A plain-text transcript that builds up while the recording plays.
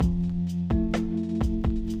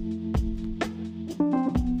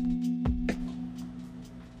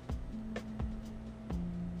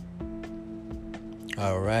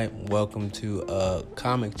All right, welcome to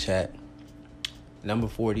Comic Chat number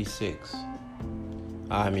 46.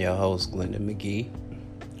 I'm your host, Glendon McGee.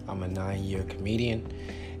 I'm a 9-year comedian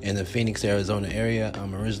in the Phoenix, Arizona area.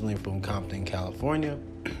 I'm originally from Compton, California.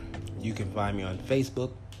 You can find me on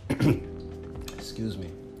Facebook. Glendon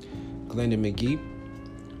McGee.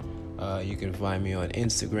 You can find me on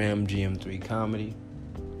Instagram, GM3 Comedy.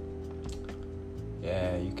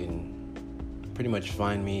 Yeah, you can pretty much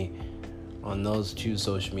find me on those two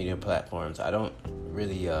social media platforms. I don't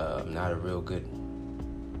really, I'm not a real good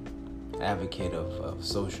advocate of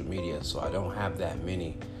social media, so I don't have that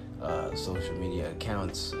many social media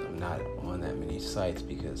accounts. I'm not on that many sites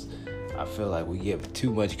because I feel like we give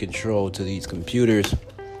too much control to these computers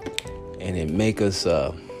and it make us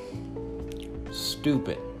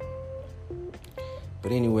stupid.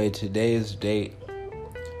 But anyway, today's date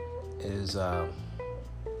is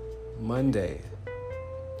Monday,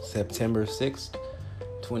 September 6th,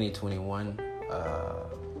 2021.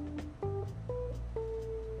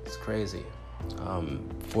 It's crazy.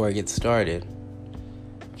 Before I get started,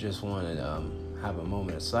 just wanted to have a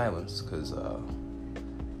moment of silence because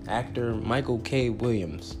actor Michael K.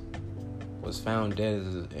 Williams was found dead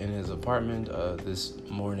in his apartment this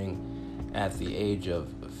morning at the age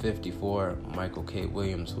of 54. Michael K.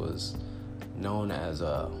 Williams was known as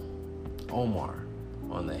Omar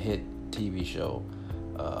on the hit TV show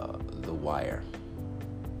The Wire.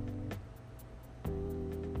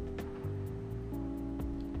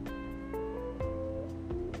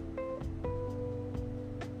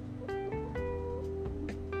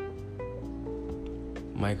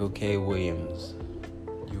 Michael K. Williams,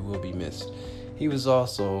 you will be missed. He was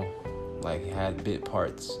also had bit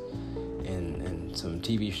parts in some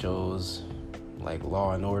TV shows like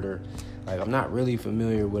Law and Order. I'm not really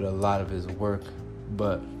familiar with a lot of his work,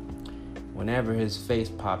 but whenever his face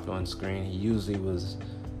popped on screen, he usually was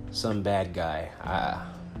some bad guy. I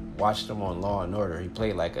watched him on Law and Order. He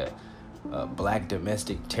played like a black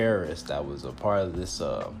domestic terrorist that was a part of this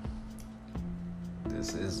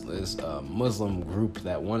Muslim group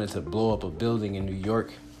that wanted to blow up a building in New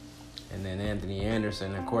York. And then Anthony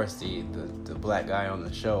Anderson, of course, the black guy on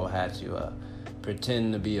the show, had to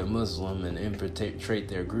pretend to be a Muslim and infiltrate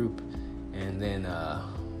their group, and then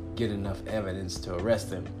get enough evidence to arrest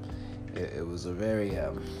him. It was a very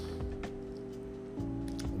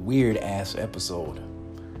weird-ass episode,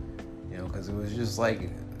 because it was just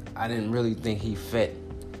I didn't really think he fit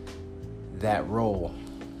that role.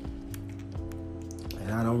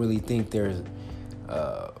 And I don't really think there's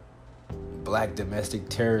black domestic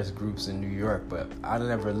terrorist groups in New York, but I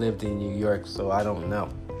never lived in New York, so I don't know.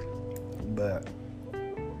 But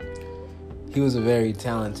he was a very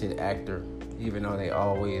talented actor, even though they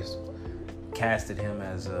always casted him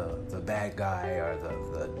as the bad guy or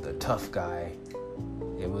the tough guy.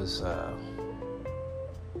 It was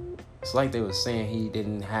it's like they were saying he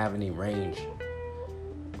didn't have any range,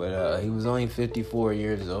 but he was only 54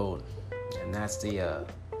 years old, and that's the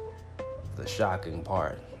shocking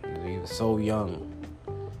part. He was so young.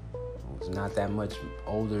 He was not that much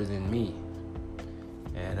older than me,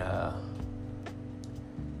 and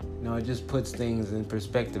it just puts things in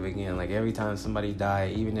perspective again. Every time somebody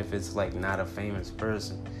dies, even if it's not a famous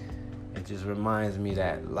person, it just reminds me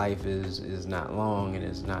that life is not long and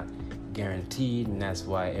it's not guaranteed, and that's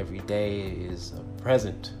why every day is a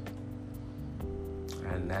present.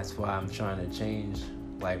 And that's why I'm trying to change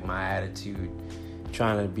my attitude,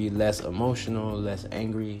 trying to be less emotional, less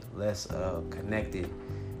angry, less connected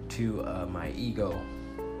to my ego,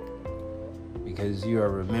 because you are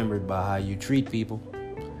remembered by how you treat people.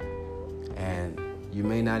 And you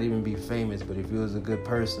may not even be famous, but if you was a good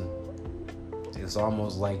person, it's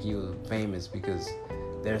almost like you were famous because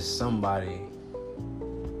there's somebody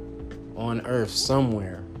on earth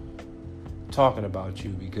somewhere talking about you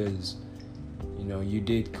because you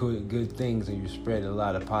did good things and you spread a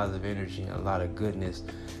lot of positive energy and a lot of goodness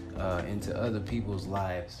into other people's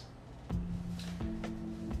lives.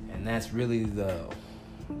 And that's really the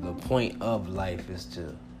point of life, is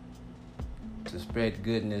to spread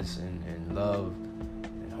goodness and love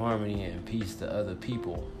and harmony and peace to other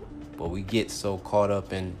people. But we get so caught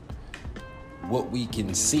up in what we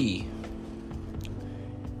can see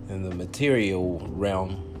in the material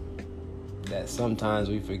realm that sometimes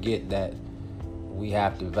we forget that we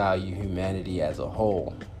have to value humanity as a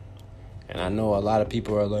whole. And I know a lot of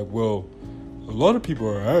people are like, well, a lot of people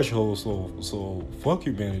are assholes, so fuck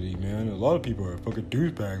humanity, man. A lot of people are fucking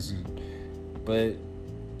douchebags. But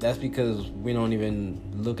that's because we don't even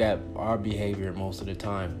look at our behavior most of the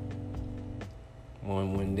time.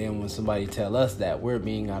 When somebody tell us that we're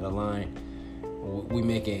being out of line, we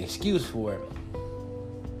make an excuse for it.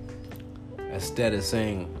 Instead of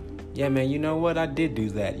saying, yeah, man, you know what? I did do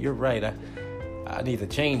that. You're right. I need to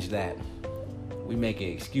change that. We make an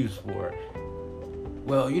excuse for it.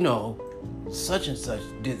 Well, such and such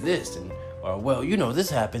did this. Or, well, this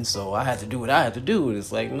happened, so I had to do what I had to do. And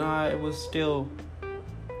it's like, nah, it was still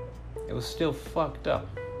fucked up.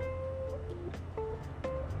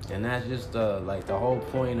 And that's just the whole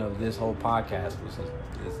point of this whole podcast is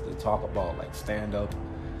to talk about like stand up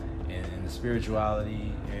and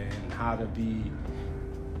spirituality and how to be,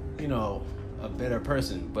 a better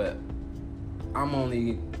person. But I'm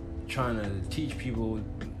only trying to teach people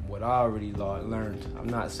what I already learned. I'm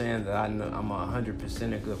not saying that I'm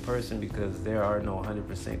 100% a good person, because there are no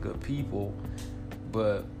 100% good people.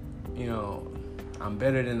 But, I'm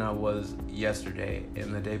better than I was yesterday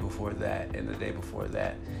and the day before that and the day before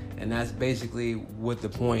that. And that's basically what the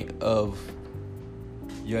point of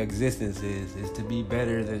your existence is to be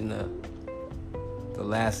better than the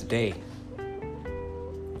last day.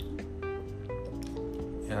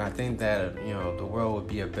 And I think that, the world would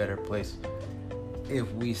be a better place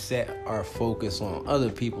if we set our focus on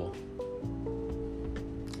other people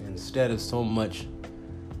instead of so much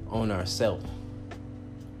on ourselves.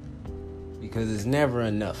 Because it's never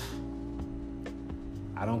enough.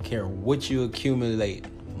 I don't care what you accumulate.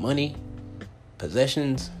 Money,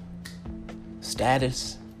 possessions,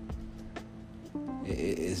 status.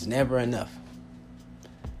 It's never enough.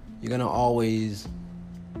 You're going to always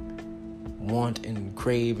want and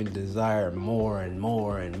crave and desire more and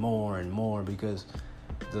more and more and more, because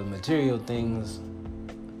the material things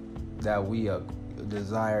that we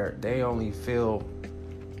desire, they only fill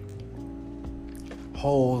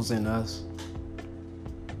holes in us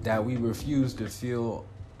that we refuse to fill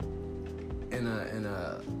in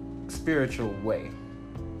a spiritual way.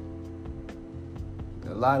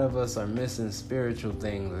 A lot of us are missing spiritual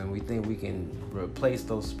things, and we think we can replace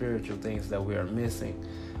those spiritual things that we are missing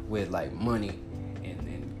with like money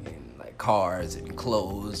and like cars and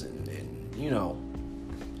clothes and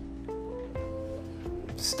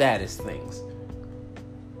status things.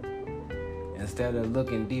 Instead of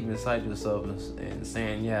looking deep inside yourself and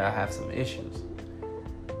saying, yeah, I have some issues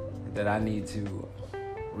that I need to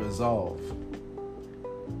resolve.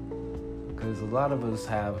 Because a lot of us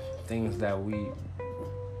have things that we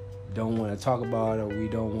don't want to talk about or we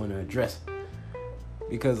don't want to address.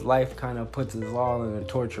 Because life kind of puts us all in a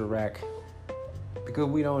torture rack. Because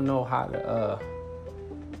we don't know how to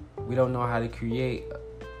create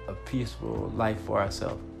a peaceful life for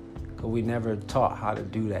ourselves. Because we never taught how to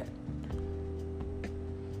do that.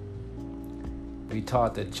 We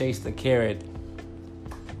taught to chase the carrot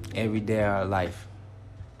every day of our life,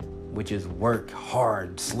 which is work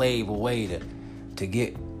hard, slave away to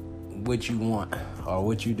get what you want or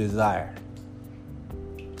what you desire.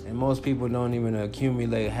 And most people don't even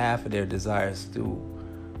accumulate half of their desires through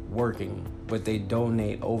working, but they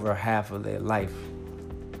donate over half of their life.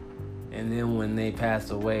 And then when they pass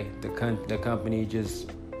away, the company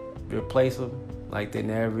just replace them like they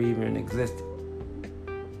never even existed.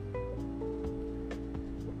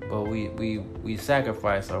 But we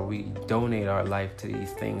sacrifice or we donate our life to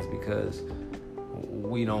these things because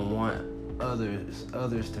we don't want others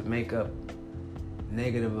to make up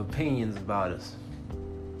negative opinions about us.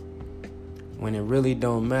 When it really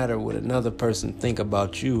don't matter what another person think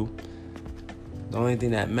about you. The only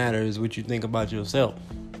thing that matters is what you think about yourself.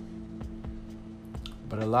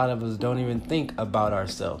 But a lot of us don't even think about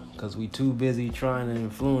ourselves because we too busy trying to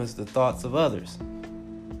influence the thoughts of others.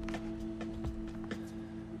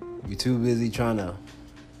 We're too busy trying to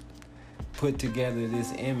put together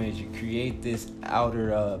this image and create this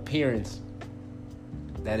outer appearance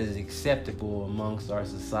that is acceptable amongst our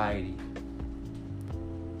society.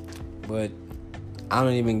 But I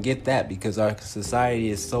don't even get that because our society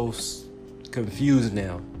is so confused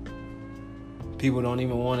now. People don't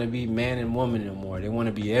even want to be man and woman anymore. They want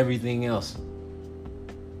to be everything else.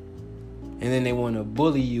 And then they want to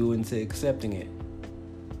bully you into accepting it.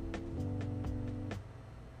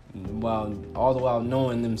 All the while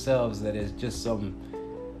knowing themselves that it's just some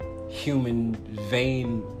human,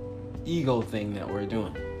 vain ego thing that we're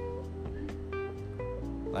doing.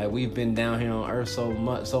 Like we've been down here on Earth so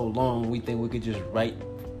long, we think we could just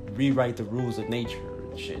rewrite the rules of nature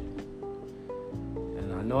and shit.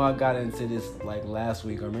 And I know I got into this like last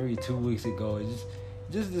week or maybe 2 weeks ago. It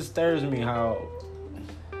just disturbs me how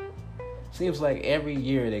seems like every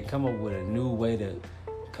year they come up with a new way to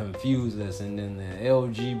confuse us, and then the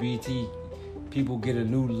LGBT people get a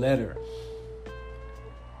new letter,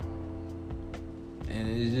 and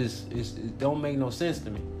it don't make no sense to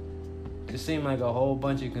me. It seemed like a whole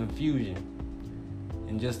bunch of confusion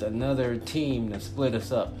and just another team to split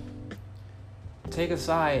us up. take a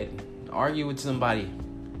side, argue with somebody,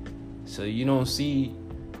 so you don't see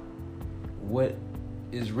what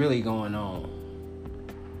is really going on,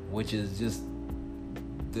 which is just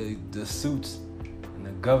the suits and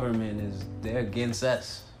the government they're against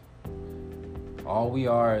us. All we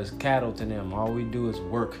are is cattle to them. All we do is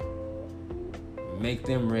work, make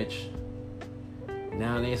them rich.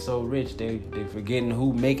 Now they're so rich, they forgetting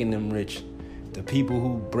who making them rich. The people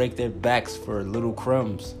who break their backs for little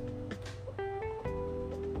crumbs.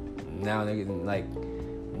 Now they're like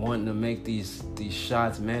wanting to make these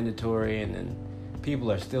shots mandatory, and then people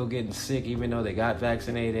are still getting sick even though they got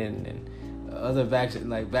vaccinated, and other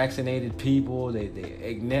vaccinated people they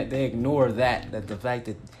ignore that the fact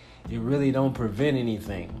that it really don't prevent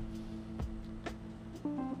anything.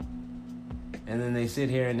 And then they sit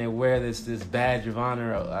here and they wear this badge of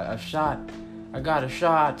honor, a shot. I got a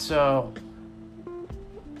shot, so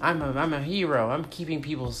I'm a hero. I'm keeping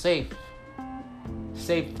people safe.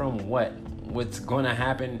 Safe from what? What's going to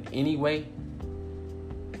happen anyway?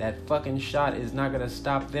 That fucking shot is not going to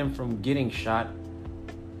stop them from getting shot.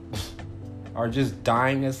 Or just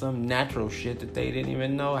dying of some natural shit that they didn't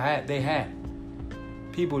even know they had.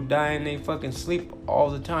 People die in they fucking sleep all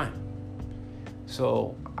the time.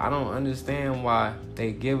 So I don't understand why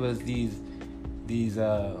they give us these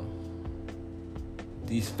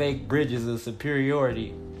fake bridges of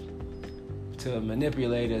superiority to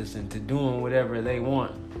manipulate us into doing whatever they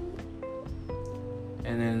want.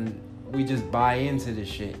 And then we just buy into the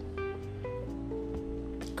shit.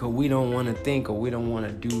 Cause we don't want to think, or we don't want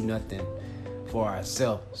to do nothing for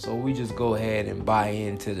ourselves. So we just go ahead and buy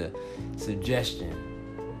into the suggestion.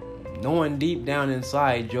 Knowing deep down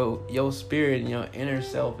inside your spirit and your inner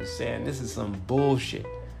self is saying this is some bullshit.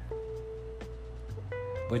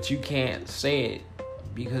 But you can't say it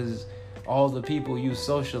because all the people you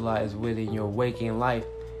socialize with in your waking life,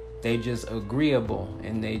 they just agreeable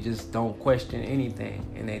and they just don't question anything.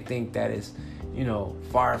 And they think that it's,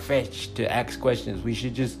 far-fetched to ask questions. We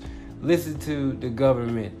should just listen to the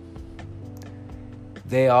government.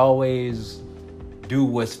 They always do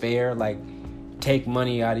what's fair, like take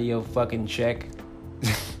money out of your fucking check.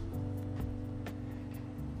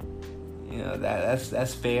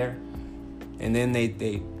 That's fair. And then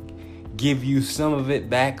they give you some of it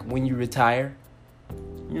back when you retire.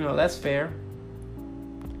 That's fair.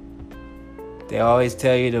 They always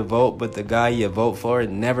tell you to vote, but the guy you vote for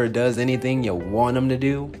never does anything you want him to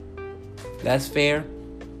do. That's fair.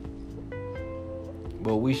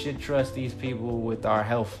 But we should trust these people with our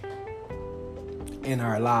health in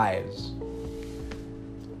our lives.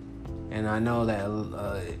 And I know that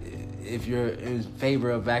if you're in favor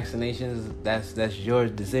of vaccinations, that's your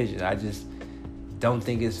decision. I just don't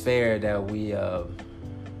think it's fair that we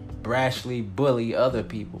brashly bully other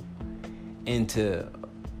people into,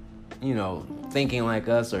 thinking like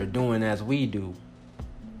us or doing as we do.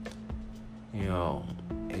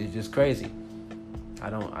 It's just crazy. I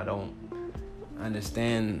don't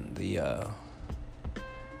understand the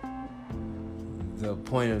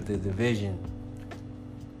point of the division.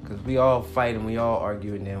 Because we all fight and we all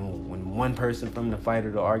argue, and then when one person from the fight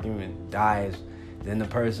or the argument dies, then the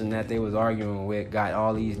person that they was arguing with got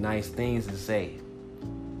all these nice things to say.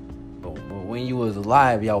 But when you was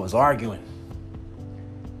alive, y'all was arguing.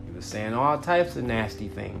 You was saying all types of nasty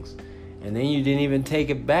things. And then you didn't even take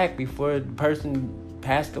it back before the person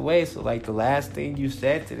passed away. So like the last thing you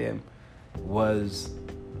said to them was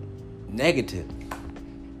negative.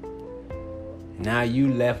 Now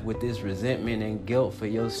you left with this resentment and guilt for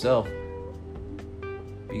yourself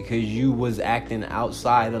because you was acting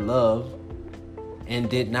outside of love and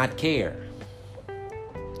did not care.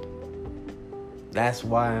 That's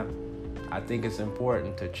why I think it's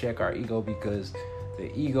important to check our ego, because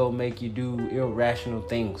the ego make you do irrational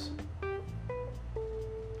things.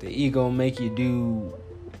 The ego make you do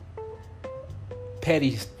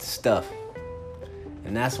petty stuff.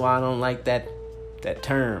 And that's why I don't like that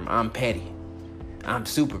term, I'm petty. I'm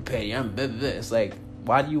super petty. I'm blah, blah. It's like,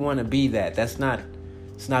 why do you want to be that? It's not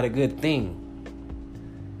a good thing.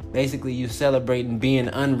 Basically, you celebrating being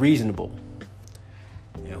unreasonable.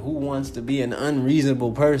 And who wants to be an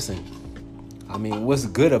unreasonable person? I mean, what's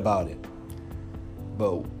good about it?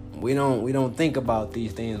 But we don't think about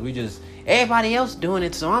these things. We just, everybody else doing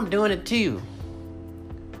it, so I'm doing it too.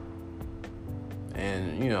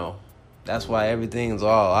 And, that's why everything's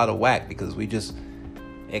all out of whack, because we just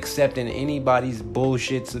accepting anybody's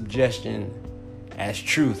bullshit suggestion as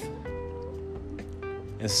truth.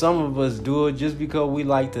 And some of us do it just because we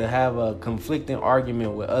like to have a conflicting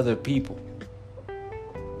argument with other people.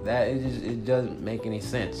 That it doesn't make any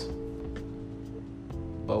sense.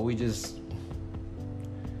 But we just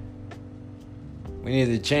we need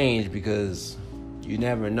to change, because you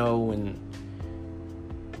never know when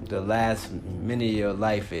the last minute of your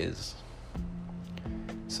life is.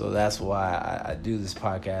 So that's why I do this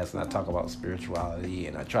podcast and I talk about spirituality,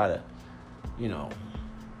 and I try to,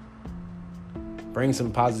 bring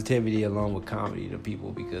some positivity along with comedy to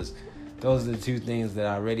people, because those are the two things that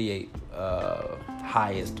I radiate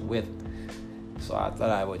highest with. So I thought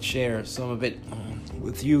I would share some of it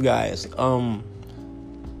with you guys. I'm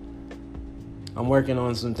working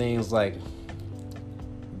on some things like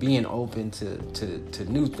being open to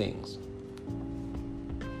new things.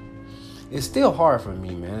 It's still hard for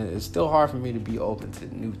me, man. It's still hard for me to be open to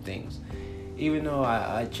new things. Even though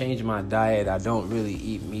I changed my diet, I don't really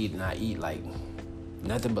eat meat, and I eat like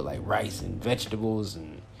nothing but like rice and vegetables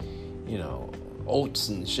and, oats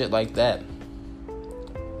and shit like that.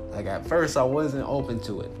 Like at first I wasn't open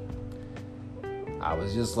to it. I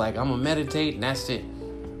was just like, I'm gonna meditate and that's it.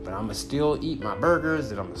 But I'm gonna still eat my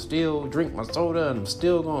burgers, and I'm gonna still drink my soda, and I'm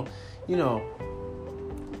still gonna,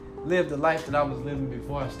 live the life that I was living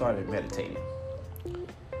before I started meditating.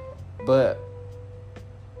 But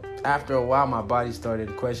after a while, my body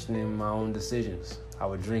started questioning my own decisions. I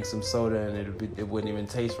would drink some soda and it wouldn't even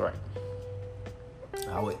taste right.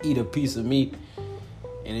 I would eat a piece of meat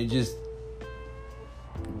and it just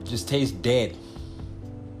tastes dead.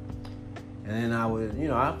 And then I would,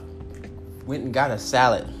 I went and got a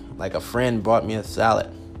salad. Like a friend bought me a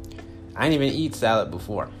salad. I didn't even eat salad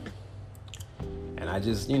before. And I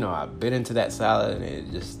just, I bit into that salad and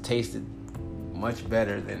it just tasted much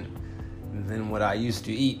better than what I used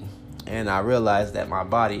to eat. And I realized that my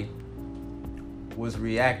body was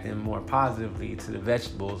reacting more positively to the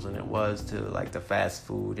vegetables than it was to like the fast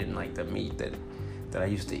food and like the meat that I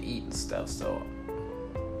used to eat and stuff. So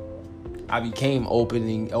I became open.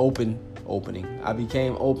 I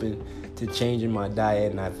became open to changing my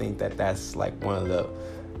diet, and I think that that's like one of the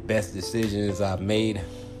best decisions I've made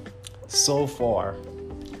so far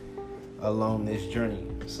along this journey.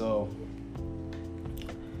 So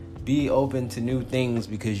be open to new things,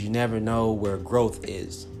 because you never know where growth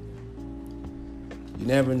is. You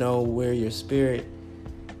never know where your spirit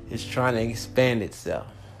is trying to expand itself.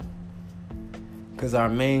 Because our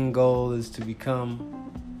main goal is to become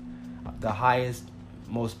the highest,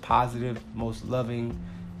 most positive, most loving,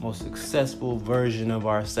 most successful version of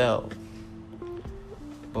ourselves.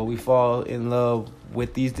 But we fall in love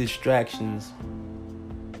with these distractions,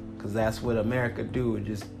 because that's what America do. It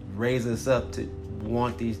just raise us up to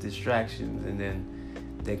want these distractions, and then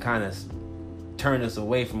they kind of turn us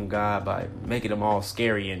away from God by making them all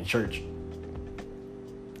scary in church.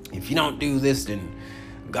 If you don't do this, then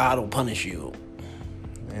God will punish you.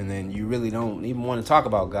 And then you really don't even want to talk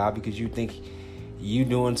about God, because you think you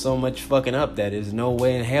doing so much fucking up that there's no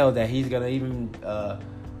way in hell that he's gonna even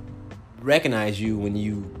recognize you when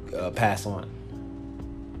you pass on.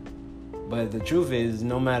 But the truth is,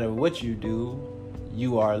 no matter what you do,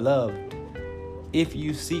 you are loved. If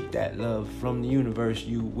you seek that love from the universe,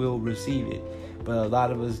 you will receive it. But a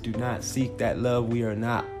lot of us do not seek that love. We are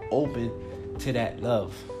not open to that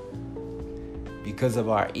love because of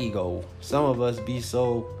our ego. Some of us be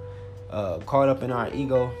so caught up in our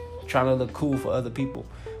ego, trying to look cool for other people.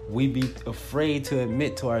 We be afraid to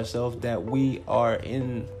admit to ourselves that we are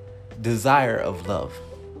in desire of love.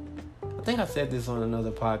 I think I said this on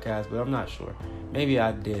another podcast, but I'm not sure. Maybe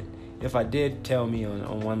I did. If I did, tell me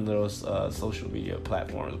on one of those social media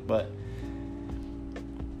platforms. But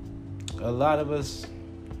a lot of us,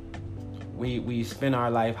 we spend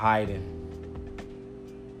our life hiding.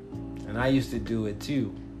 And I used to do it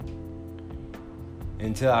too,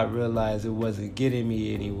 until I realized it wasn't getting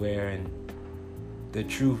me anywhere, and the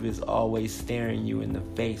truth is always staring you in the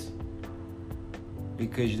face,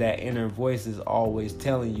 because that inner voice is always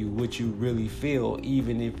telling you what you really feel,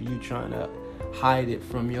 even if you're trying to hide it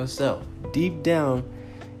from yourself. Deep down,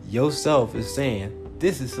 yourself is saying,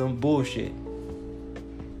 this is some bullshit.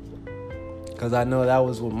 Because I know that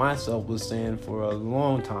was what myself was saying for a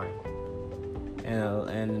long time.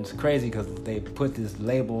 And it's crazy because they put this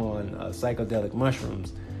label on psychedelic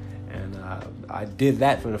mushrooms. And I did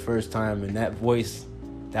that for the first time. And that voice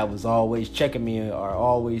that was always checking me or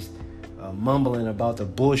always mumbling about the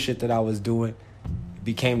bullshit that I was doing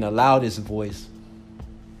became the loudest voice.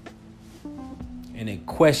 And it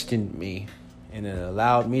questioned me. And it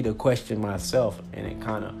allowed me to question myself. And it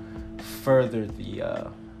kind of furthered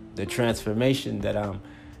the transformation that I'm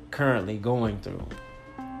currently going through.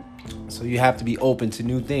 So you have to be open to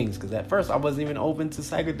new things, because at first I wasn't even open to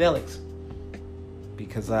psychedelics,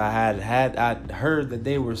 because I'd heard that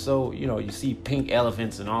they were so, you see pink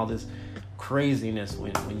elephants and all this craziness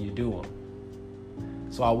when you do them.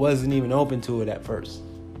 So I wasn't even open to it at first.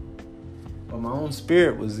 But my own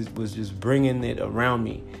spirit was just bringing it around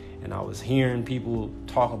me. And I was hearing people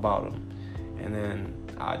talk about them. And then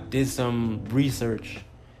I did some research.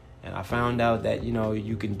 And I found out that,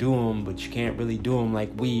 you can do them, but you can't really do them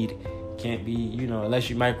like weed. Can't be, unless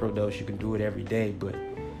you microdose, you can do it every day. But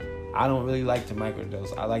I don't really like to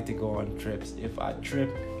microdose. I like to go on trips. If I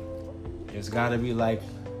trip, it's got to be like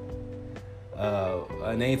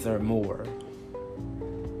an eighth or more.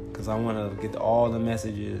 Because I want to get all the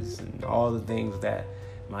messages and all the things that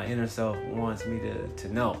my inner self wants me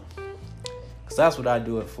to know. Because that's what I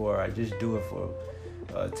do it for. I just do it for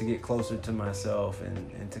to get closer to myself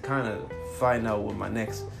and to kind of find out what my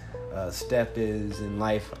next step is in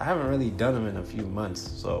life. I haven't really done them in a few months,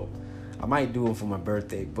 so I might do them for my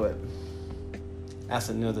birthday, but that's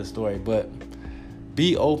another story. But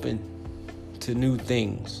be open to new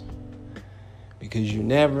things, because you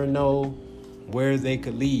never know where they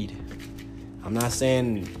could lead. I'm not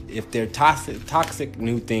saying if they're toxic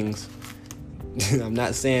new things. I'm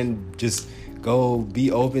not saying just go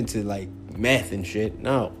be open to like meth and shit.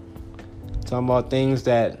 No. I'm talking about things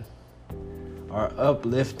that are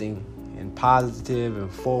uplifting and positive and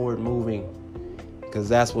forward moving, because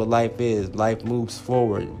that's what life is. Life moves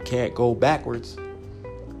forward. You can't go backwards.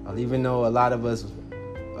 Even though a lot of us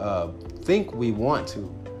think we want to,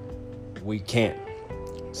 we can't.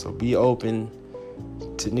 So be open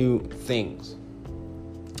to new things.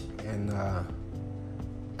 And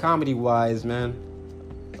comedy wise, man,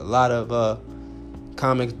 a lot of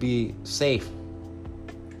comics be safe.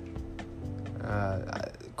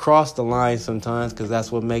 Cross the line sometimes, because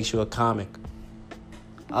that's what makes you a comic.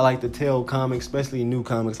 I like to tell comics, especially new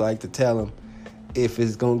comics, I like to tell them, if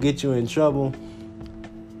it's going to get you in trouble,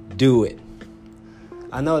 do it.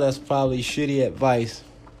 I know that's probably shitty advice,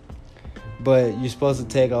 but you're supposed to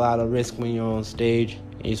take a lot of risk when you're on stage.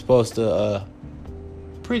 You're supposed to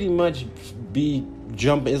pretty much be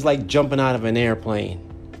jumping. It's like jumping out of an airplane.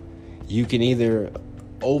 You can either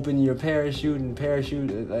open your parachute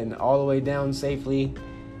and all the way down safely,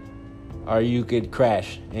 or you could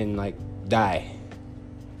crash and like die.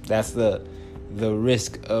 That's the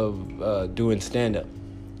risk of doing stand-up.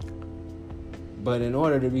 But in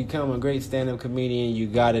order to become a great stand-up comedian, you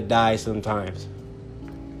gotta die sometimes.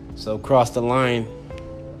 So cross the line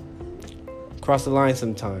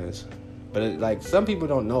sometimes. But some people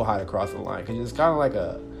don't know how to cross the line, because it's kind of like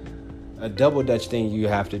a double dutch thing you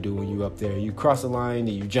have to do when you're up there. You cross the line, and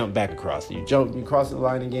you jump back across. You cross the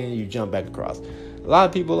line again, and you jump back across. A lot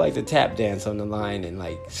of people like to tap dance on the line and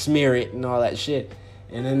like smear it and all that shit,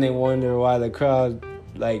 and then they wonder why the crowd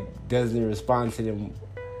doesn't respond to them.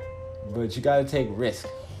 But you gotta take risk,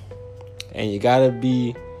 and you gotta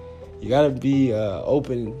be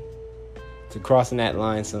open to crossing that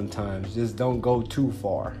line sometimes. Just don't go too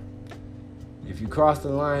far. If you cross the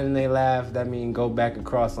line and they laugh, that means go back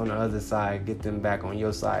across on the other side, get them back on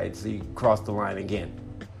your side so you cross the line again.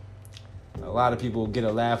 A lot of people get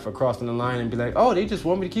a laugh for crossing the line and be like, oh, they just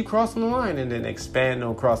want me to keep crossing the line, and then expand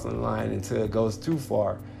on crossing the line until it goes too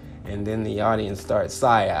far, and then the audience starts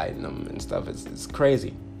side-eyeing them and stuff. It's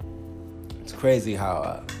crazy. It's crazy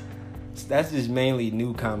how that's just mainly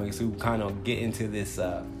new comics who kind of get into this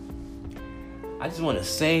I just want to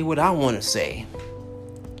say what I want to say.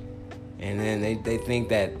 And then they think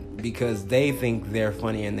that because they think they're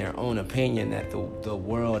funny in their own opinion, that the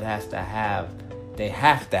world have to have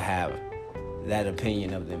that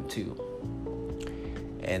opinion of them too.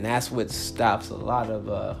 And that's what stops a lot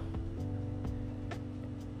of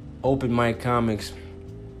open mic comics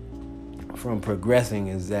from progressing,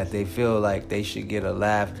 is that they feel like they should get a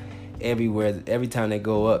laugh everywhere, every time they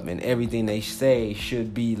go up, and everything they say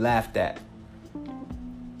should be laughed at.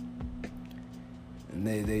 And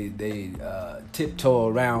they tiptoe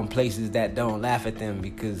around places that don't laugh at them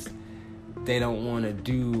because they don't want to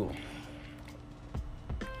do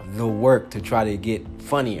the work to try to get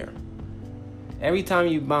funnier. Every time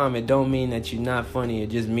you bomb, it don't mean that you're not funny. It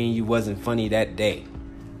just means you wasn't funny that day.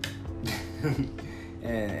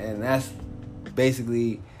 and that's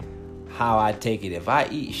basically how I take it. If I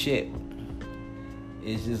eat shit,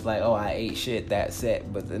 it's just like, oh, I ate shit, that's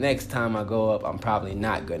it. But the next time I go up, I'm probably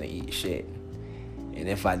not gonna eat shit. And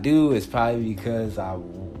if I do, it's probably because I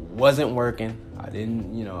wasn't working. I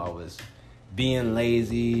was being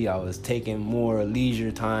lazy. I was taking more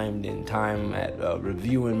leisure time than time at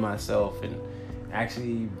reviewing myself and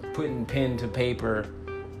actually putting pen to paper.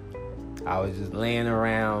 I was just laying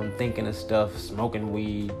around thinking of stuff, smoking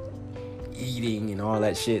weed, eating, and all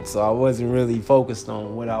that shit. So I wasn't really focused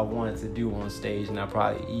on what I wanted to do on stage, and I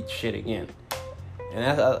probably eat shit again. And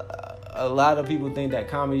that's a lot of people think that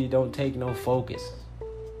comedy don't take no focus.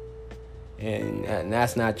 And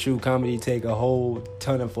that's not true. Comedy take a whole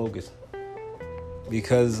ton of focus,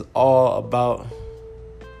 because all about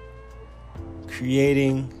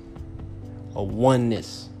creating a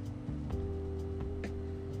oneness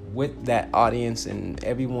with that audience and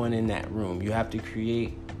everyone in that room. You have to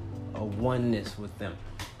create a oneness with them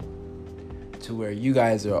to where you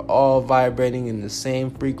guys are all vibrating in the same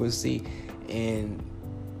frequency, and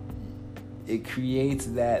it creates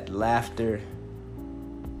that laughter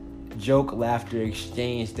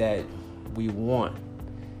exchange that we want.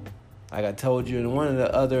 Like I told you in one of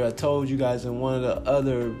the other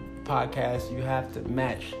podcasts, you have to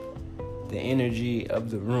match the energy of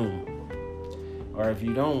the room. Or if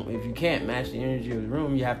you can't match the energy of the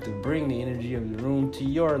room, you have to bring the energy of the room to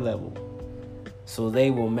your level, so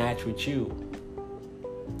they will match with you.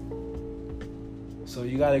 So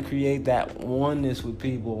you got to create that oneness with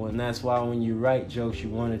people, and that's why when you write jokes, you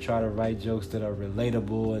want to try to write jokes that are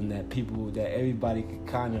relatable and that everybody can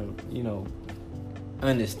kind of,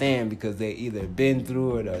 understand, because they either been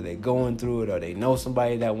through it, or they going through it, or they know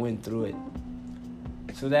somebody that went through it.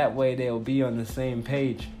 So that way they'll be on the same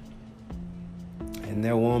page, and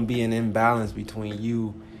there won't be an imbalance between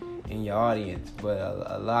you and your audience. But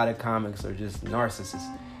a lot of comics are just narcissists,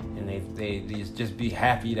 and they just be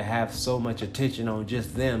happy to have so much attention on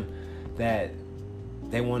just them that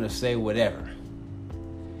they want to say whatever,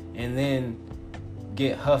 and then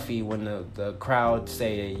get huffy when the crowd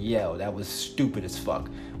say, yo, that was stupid as fuck,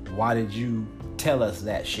 why did you tell us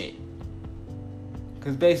that shit?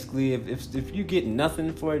 Because basically, if you get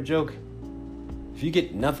nothing for a joke, if you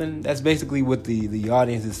get nothing, that's basically what the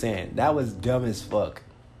audience is saying. That was dumb as fuck.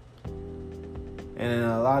 And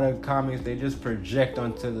a lot of comics, they just project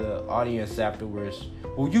onto the audience afterwards,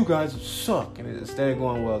 well, you guys suck. And instead of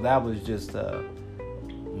going, well, that was just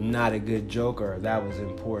not a good joke, or that was in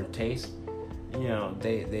poor taste,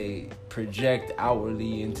 they project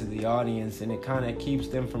outwardly into the audience, and it kind of keeps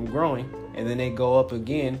them from growing. And then they go up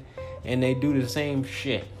again, and they do the same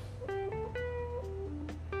shit.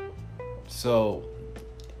 So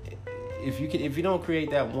if you don't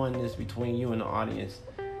create that oneness between you and the audience,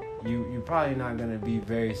 you're probably not going to be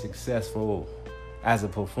very successful as a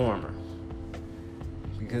performer,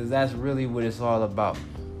 because that's really what it's all about.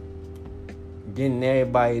 Getting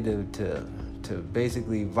everybody to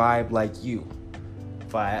basically vibe like you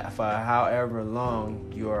for however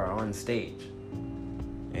long you are on stage.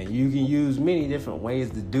 And you can use many different ways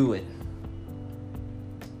to do it,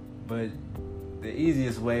 but the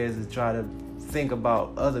easiest way is to try to think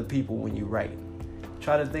about other people when you write.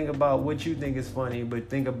 Try to think about what you think is funny, but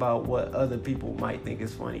think about what other people might think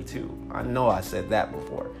is funny too. I know I said that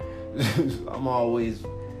before. I'm always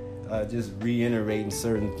just reiterating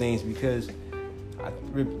certain things, because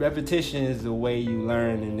repetition is the way you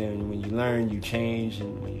learn, and then when you learn, you change,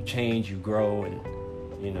 and when you change, you grow, and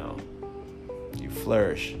you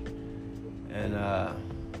flourish. And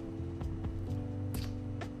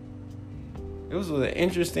it was an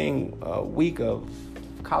interesting week of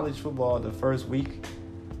college football. The first week,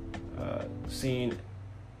 seeing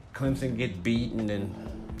Clemson get beat, and then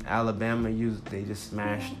Alabama they just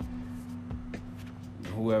smashed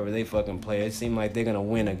whoever they fucking play. It seemed like they're gonna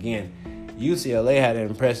win again. UCLA had an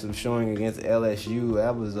impressive showing against LSU.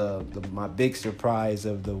 That was my big surprise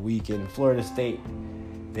of the weekend. Florida State,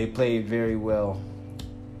 they played very well,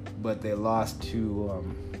 but they lost to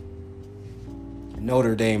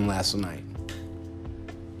Notre Dame last night.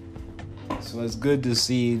 So it's good to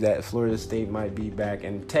see that Florida State might be back,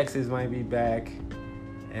 and Texas might be back,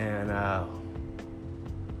 and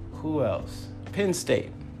who else? Penn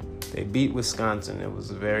State. They beat Wisconsin. It was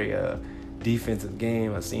a very defensive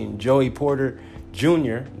game. I seen Joey Porter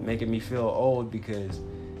Jr. making me feel old, because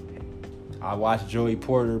I watched Joey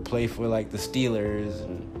Porter play for like the Steelers,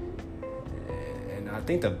 and I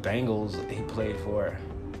think the Bengals he played for.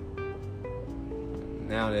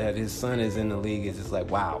 Now that his son is in the league, it's just like,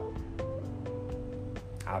 wow.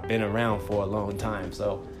 I've been around for a long time.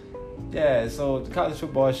 So yeah, so the college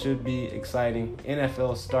football should be exciting.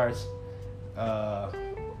 NFL starts I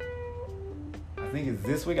think it's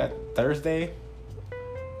this week, Thursday,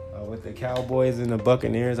 with the Cowboys and the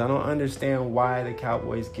Buccaneers. I don't understand why the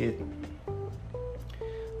Cowboys get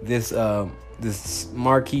this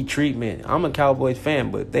marquee treatment. I'm a Cowboys fan,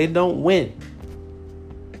 but they don't win.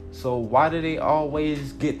 So why do they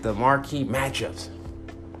always get the marquee matchups?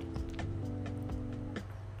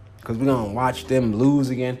 Because we're going to watch them lose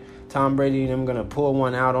again. Tom Brady and them going to pull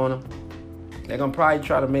one out on them. They're going to probably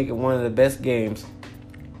try to make it one of the best games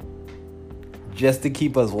just to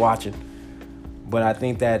keep us watching. But I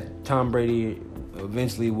think that Tom Brady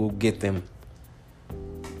eventually will get them.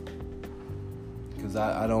 Because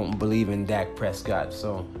because I don't believe in Dak Prescott.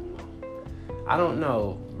 So I don't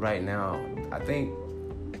know right now. I think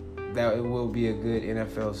that it will be a good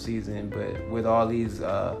NFL season, but with all these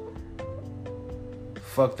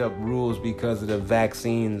fucked up rules because of the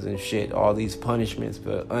vaccines and shit, all these punishments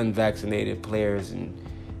for unvaccinated players and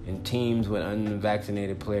teams with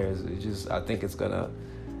unvaccinated players, I think it's gonna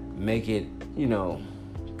make it,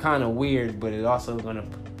 kind of weird, but it's also gonna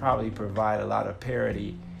probably provide a lot of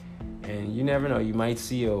parity. And you never know, you might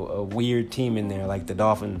see a weird team in there like the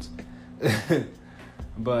Dolphins.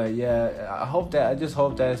 But yeah, I just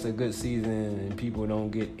hope that it's a good season and people don't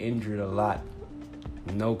get injured a lot.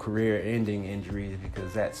 No career-ending injuries,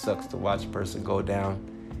 because that sucks to watch a person go down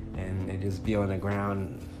and they just be on the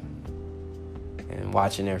ground and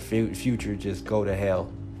watching their future just go to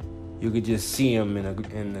hell. You could just see them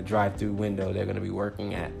in the drive-through window they're going to be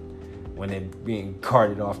working at when they're being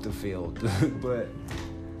carted off the field. But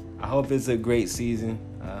I hope it's a great season.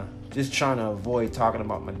 Just trying to avoid talking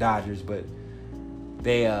about my Dodgers, but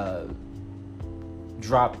they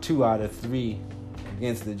dropped 2 out of 3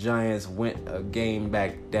 against the Giants, went a game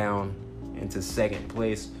back down into second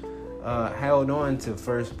place, held on to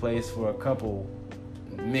first place for a couple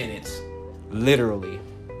minutes, literally,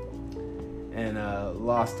 and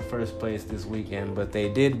lost the first place this weekend. But they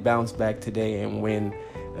did bounce back today and win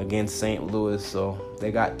against St. Louis, so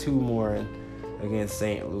they got 2 more against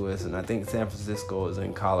St. Louis, and I think San Francisco is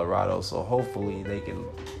in Colorado, so hopefully they can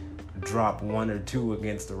drop 1 or 2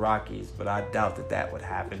 against the Rockies, but I doubt that would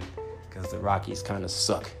happen because the Rockies kind of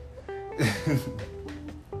suck.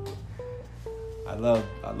 I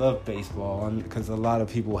love baseball because a lot of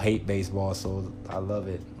people hate baseball, so I love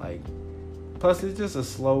it. Plus it's just a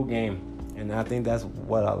slow game, and I think that's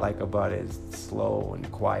what I like about it. It's slow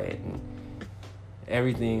and quiet, and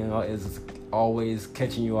everything is always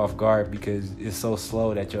catching you off guard because it's so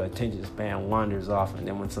slow that your attention span wanders off, and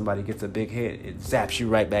then when somebody gets a big hit, it zaps you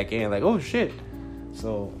right back in like, oh shit.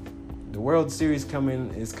 So the World Series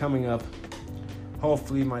is coming up.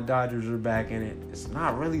 Hopefully my Dodgers are back in it. It's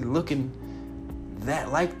not really looking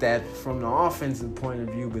that from the offensive point of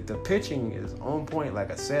view, but the pitching is on point.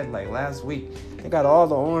 Like I said, like last week, they got all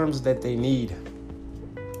the arms that they need.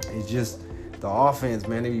 It's just the offense,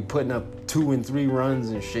 man. They be putting up 2 and 3 runs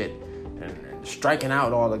and shit, and striking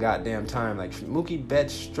out all the goddamn time. Like Mookie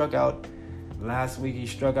Betts struck out last week. He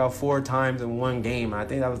struck out 4 times in one game. I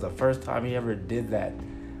think that was the first time he ever did that.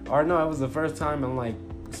 Or no, it was the first time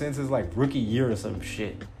since his rookie year or some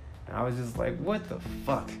shit. And I was just like, what the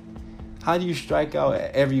fuck? How do you strike out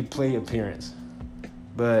at every play appearance?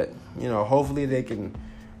 But, hopefully they can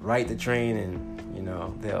right the train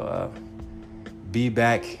and, they'll be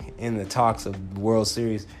back in the talks of World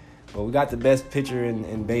Series. But we got the best pitcher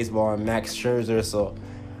in baseball, Max Scherzer, so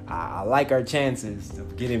I like our chances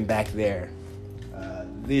of getting back there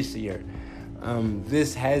this year.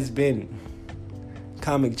 This has been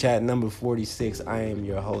Comic Chat number 46. I am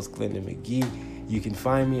your host, Glendon McGee. You can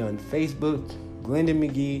find me on Facebook, Glendon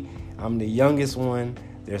McGee. I'm the youngest one.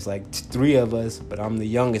 There's 3 of us, but I'm the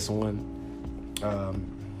youngest one.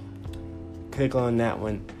 Click on that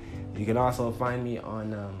one. You can also find me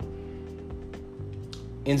on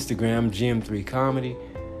Instagram, GM3 Comedy.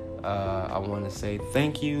 I want to say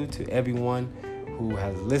thank you to everyone who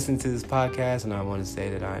has listened to this podcast, and I want to say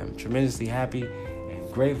that I am tremendously happy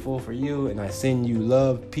and grateful for you, and I send you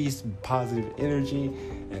love, peace, and positive energy,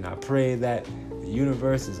 and I pray that the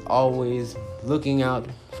universe is always looking out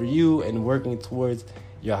for you and working towards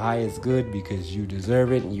your highest good, because you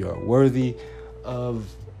deserve it and you are worthy of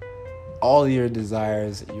all your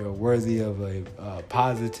desires. You're worthy of a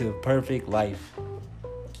positive, perfect life,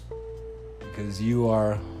 because you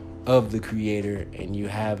are of the Creator and you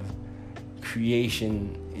have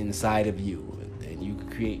creation inside of you, and you can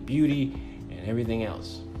create beauty and everything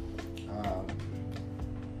else.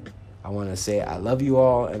 I want to say I love you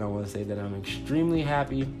all, and I want to say that I'm extremely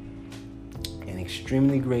happy and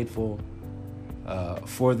extremely grateful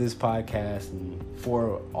for this podcast and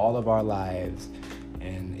for all of our lives.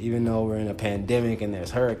 And even though we're in a pandemic and there's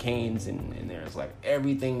hurricanes and there's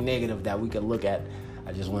everything negative that we can look at,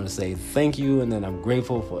 I just want to say thank you, and then I'm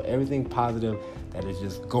grateful for everything positive that is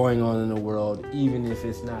just going on in the world, even if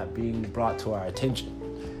it's not being brought to our attention.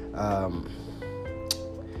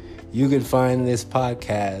 You can find this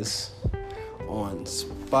podcast on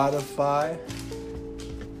Spotify,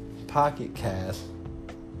 Pocket Cast,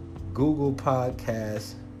 Google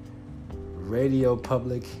Podcasts, Radio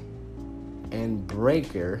Public, and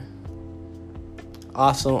Breaker.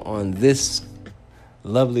 Also on this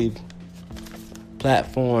lovely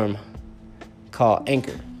platform called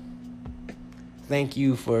Anchor. Thank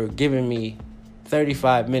you for giving me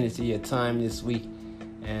 35 minutes of your time this week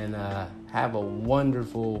And have a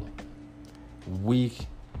wonderful week.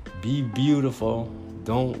 Be beautiful.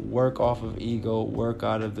 Don't work off of ego. Work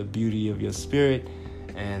out of the beauty of your spirit.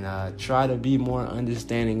 And try to be more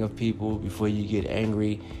understanding of people before you get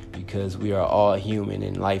angry, because we are all human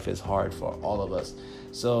and life is hard for all of us.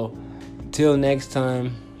 So until next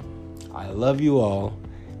time, I love you all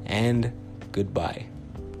and goodbye.